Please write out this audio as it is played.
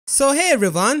So hey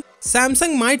everyone,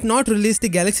 Samsung might not release the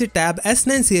Galaxy Tab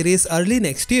S9 series early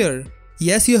next year.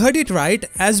 Yes, you heard it right.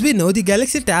 As we know, the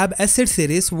Galaxy Tab S8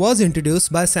 series was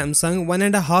introduced by Samsung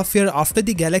 1.5 years after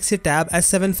the Galaxy Tab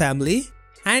S7 family.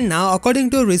 And now, according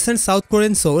to a recent South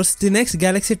Korean source, the next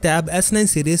Galaxy Tab S9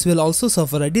 series will also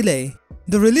suffer a delay.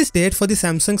 The release date for the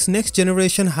Samsung's next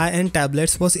generation high-end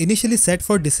tablets was initially set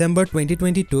for December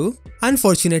 2022.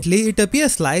 Unfortunately, it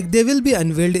appears like they will be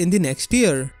unveiled in the next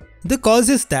year. The cause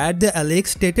is that the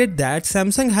Alex stated that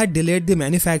Samsung had delayed the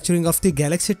manufacturing of the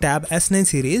Galaxy Tab S9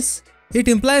 series. It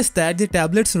implies that the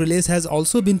tablet's release has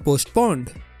also been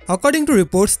postponed. According to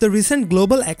reports, the recent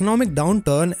global economic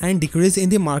downturn and decrease in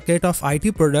the market of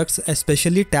IT products,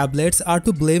 especially tablets, are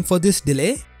to blame for this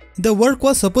delay. The work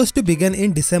was supposed to begin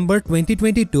in December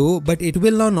 2022, but it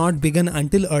will now not begin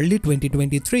until early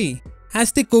 2023.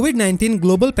 As the COVID-19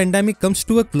 global pandemic comes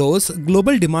to a close,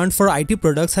 global demand for IT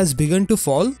products has begun to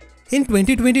fall. In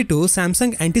 2022,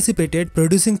 Samsung anticipated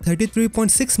producing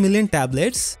 33.6 million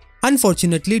tablets.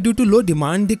 Unfortunately, due to low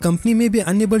demand, the company may be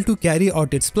unable to carry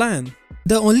out its plan.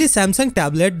 The only Samsung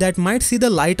tablet that might see the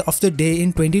light of the day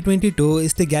in 2022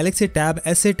 is the Galaxy Tab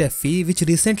S8 FE, which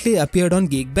recently appeared on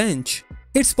Geekbench.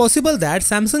 It's possible that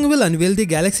Samsung will unveil the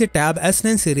Galaxy Tab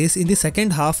S9 series in the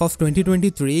second half of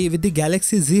 2023 with the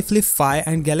Galaxy Z Flip 5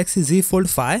 and Galaxy Z Fold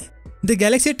 5. The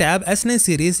Galaxy Tab S9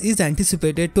 series is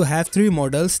anticipated to have three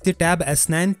models: the Tab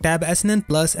S9, Tab S9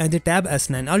 Plus and the Tab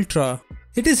S9 Ultra.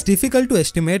 It is difficult to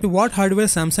estimate what hardware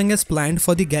Samsung has planned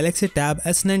for the Galaxy Tab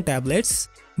S9 tablets,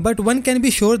 but one can be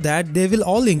sure that they will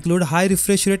all include high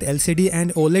refresh rate LCD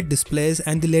and OLED displays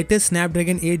and the latest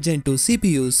Snapdragon 8 Gen 2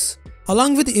 CPUs.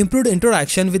 Along with improved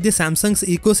interaction with the Samsung's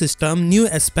ecosystem, new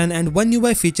S Pen and One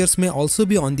UI features may also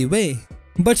be on the way.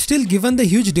 But still, given the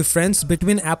huge difference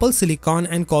between Apple Silicon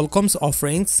and Qualcomm's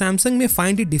offerings, Samsung may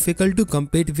find it difficult to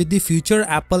compete with the future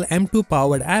Apple M2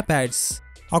 powered iPads.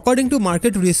 According to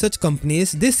market research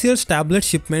companies, this year's tablet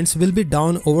shipments will be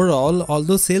down overall,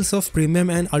 although sales of premium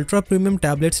and ultra-premium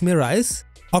tablets may rise.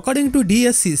 According to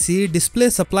DSCC, Display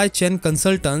Supply Chain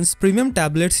Consultants, premium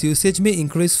tablets usage may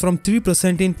increase from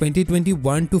 3% in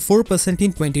 2021 to 4%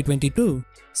 in 2022.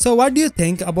 So what do you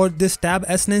think about this Tab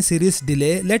S9 series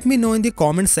delay? Let me know in the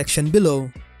comment section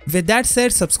below. With that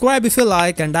said, subscribe if you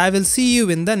like, and I will see you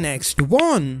in the next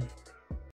one.